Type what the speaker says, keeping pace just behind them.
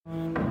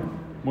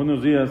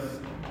Buenos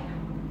días.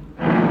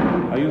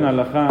 Hay una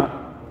halajá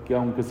que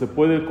aunque se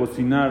puede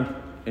cocinar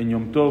en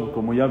Yom Tob,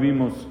 como ya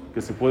vimos que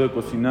se puede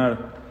cocinar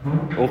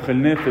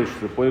Ojel Nefesh,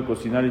 se puede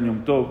cocinar en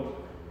Yom Tob,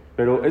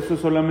 pero eso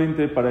es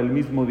solamente para el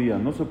mismo día.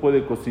 No se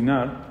puede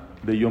cocinar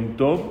de Yom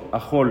Tob a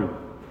Hol.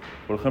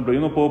 Por ejemplo, yo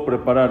no puedo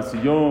preparar,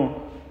 si yo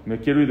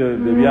me quiero ir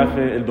de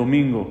viaje el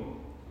domingo,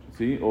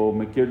 ¿sí? O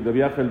me quiero de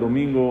viaje el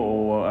domingo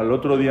o al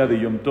otro día de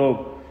Yom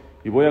Tov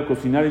y voy a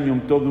cocinar en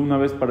Yom Tov de una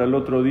vez para el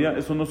otro día,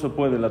 eso no se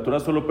puede. La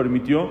Torah solo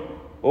permitió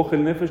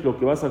Ojel Nefesh, lo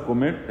que vas a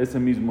comer ese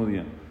mismo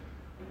día.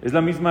 Es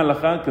la misma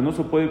halajá que no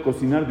se puede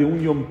cocinar de un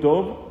Yom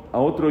Tov a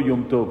otro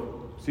Yom Tov,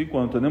 ¿sí?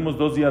 Cuando tenemos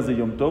 2 días de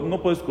Yom Tov,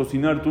 no puedes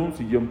cocinar tú,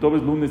 si Yom Tov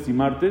es lunes y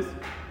martes,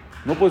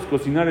 no puedes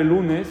cocinar el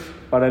lunes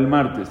para el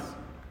martes.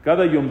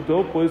 Cada Yom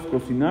Tov puedes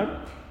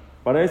cocinar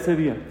para ese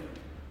día.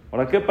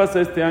 Ahora, ¿qué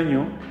pasa este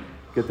año?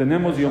 Que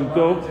tenemos Yom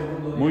Tov,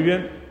 muy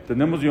bien,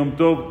 tenemos Yom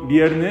Tov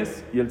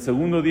viernes y el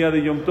segundo día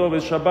de Yom Tov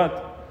es Shabat.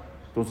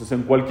 Entonces,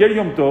 en cualquier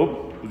Yom Tov,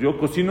 pues yo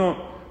cocino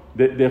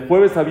de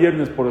jueves a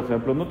viernes, por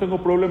ejemplo, no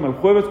tengo problema. El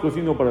jueves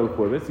cocino para el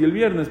jueves y el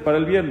viernes para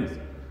el viernes.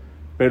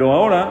 Pero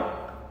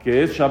ahora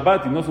que es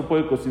Shabat y no se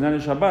puede cocinar en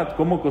Shabat,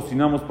 ¿cómo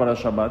cocinamos para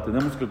Shabat?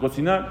 Tenemos que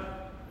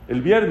cocinar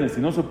el viernes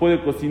y no se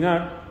puede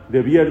cocinar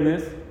de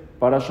viernes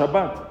para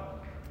Shabat.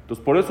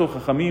 Entonces, por eso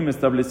Jajamim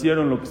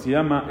establecieron lo que se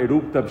llama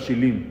Eruv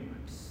Tabshilim.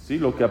 ¿Sí?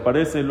 Lo que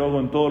aparece luego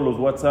en todos los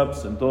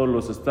WhatsApps, en todos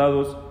los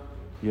estados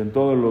y en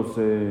todos los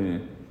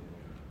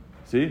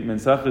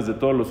mensajes de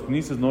todos los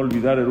knises, no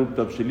olvidar Eruv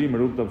Tabshilim.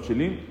 Eruv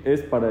Tabshilim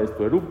es para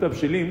esto. Eruv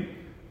Tabshilim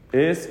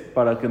es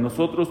para que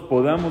nosotros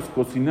podamos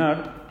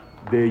cocinar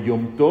de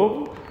Yom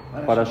Tov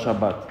para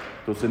Shabat.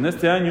 Entonces, en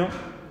este año,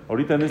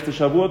 ahorita en este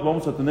Shavuot,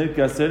 vamos a tener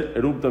que hacer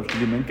Eruv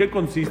Tabshilim. ¿En qué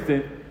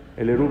consiste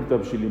el Eruv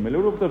Tabshilim? El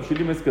Eruv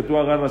Tabshilim es que tú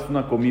agarras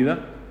una comida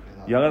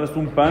y agarras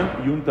un pan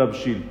y un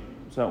tabshil.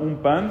 O sea, un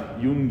pan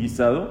y un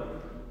guisado,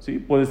 ¿sí?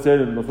 Puede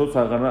ser, nosotros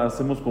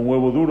hacemos con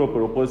huevo duro,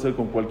 pero puede ser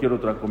con cualquier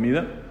otra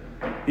comida.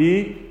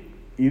 Y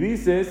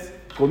dices,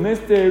 con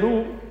este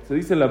eruv, se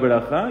dice la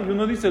verajá, y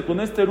uno dice,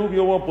 con este eruv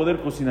yo voy a poder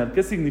cocinar.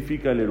 ¿Qué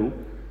significa el eruv?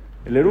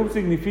 El eruv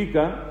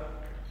significa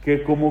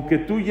que como que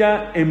tú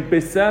ya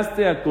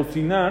empezaste a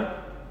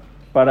cocinar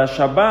para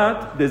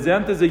Shabbat desde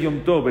antes de Yom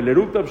Tov. El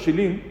eruv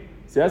Tabshilim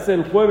se hace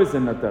el jueves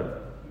en la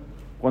tarde.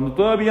 Cuando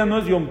todavía no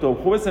es Yom Tov,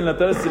 jueves en la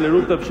tarde es el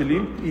Eruv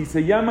Tabshilim y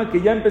se llama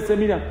que ya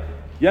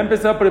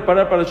empecé a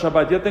preparar para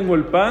Shabbat, ya tengo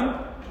el pan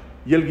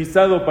y el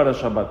guisado para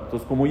Shabbat.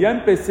 Entonces, como ya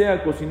empecé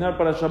a cocinar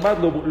para Shabbat,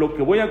 lo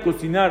que voy a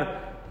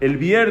cocinar el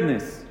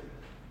viernes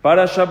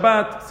para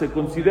Shabbat, se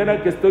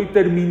considera que estoy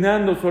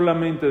terminando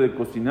solamente de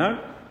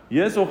cocinar, y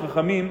eso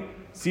Jajamim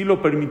sí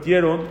lo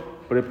permitieron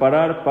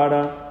preparar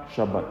para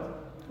Shabbat.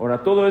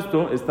 Ahora, todo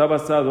esto está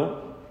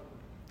basado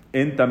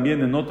también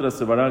en otra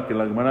sevará que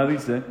la Gemara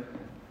dice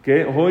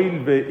que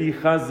hoil ve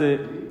haze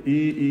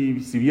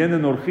y si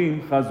vienen orjim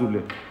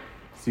hazule,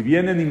 si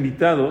vienen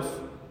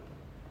invitados,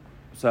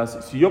 o sea,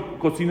 si yo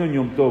cocino en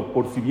Yom Tov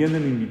por si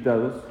vienen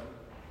invitados,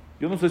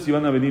 yo no sé si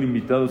van a venir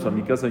invitados a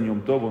mi casa en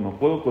Yom Tov o no.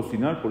 ¿Puedo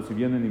cocinar por si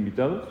vienen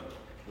invitados?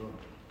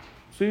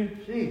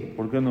 Sí.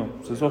 ¿Por qué no?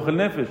 Pues es Ojel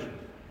Nefesh.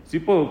 Sí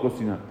puedo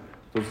cocinar.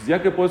 Entonces,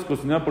 ya que puedes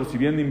cocinar por si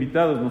vienen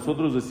invitados,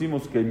 nosotros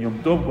decimos que en Yom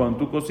Tov, cuando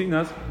tú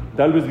cocinas,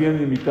 tal vez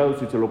vienen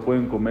invitados y se lo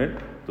pueden comer.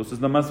 Entonces,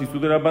 nada más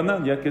Isud de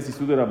Rabbanán, ya que es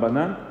Isud de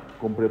Rabbanán,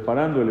 con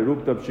preparando el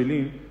Eruv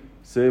Tabshilim,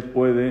 se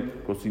puede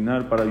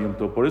cocinar para Yom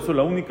Tov. Por eso,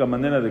 la única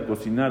manera de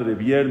cocinar de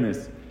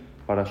viernes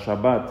para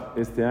Shabbat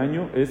este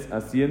año es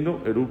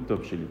haciendo Eruv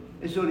Tabshilim.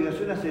 ¿Es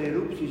obligación hacer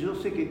Eruv? Si yo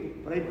sé que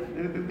por ahí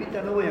me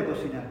invitan, no voy a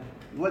cocinar.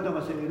 ¿Igual tengo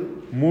que hacer Eruv?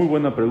 Muy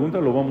buena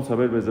pregunta, lo vamos a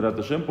ver Bezrat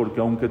Hashem,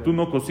 porque aunque tú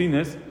no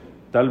cocines,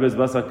 tal vez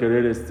vas a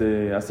querer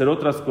hacer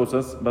otras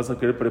cosas, vas a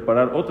querer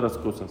preparar otras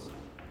cosas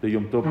de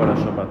Yom Tov para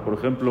Shabbat. Por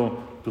ejemplo,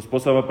 tu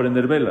esposa va a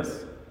prender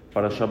velas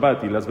para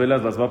Shabbat y las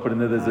velas las va a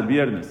prender desde el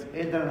viernes.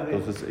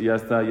 Entonces ya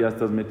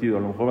estás metido. A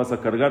lo mejor vas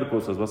a cargar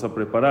cosas, vas a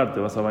preparar, te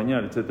vas a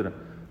bañar, etc.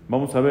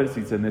 Vamos a ver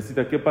si se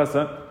necesita. ¿Qué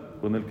pasa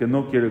con el que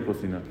no quiere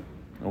cocinar?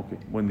 Ok,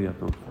 buen día a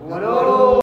todos.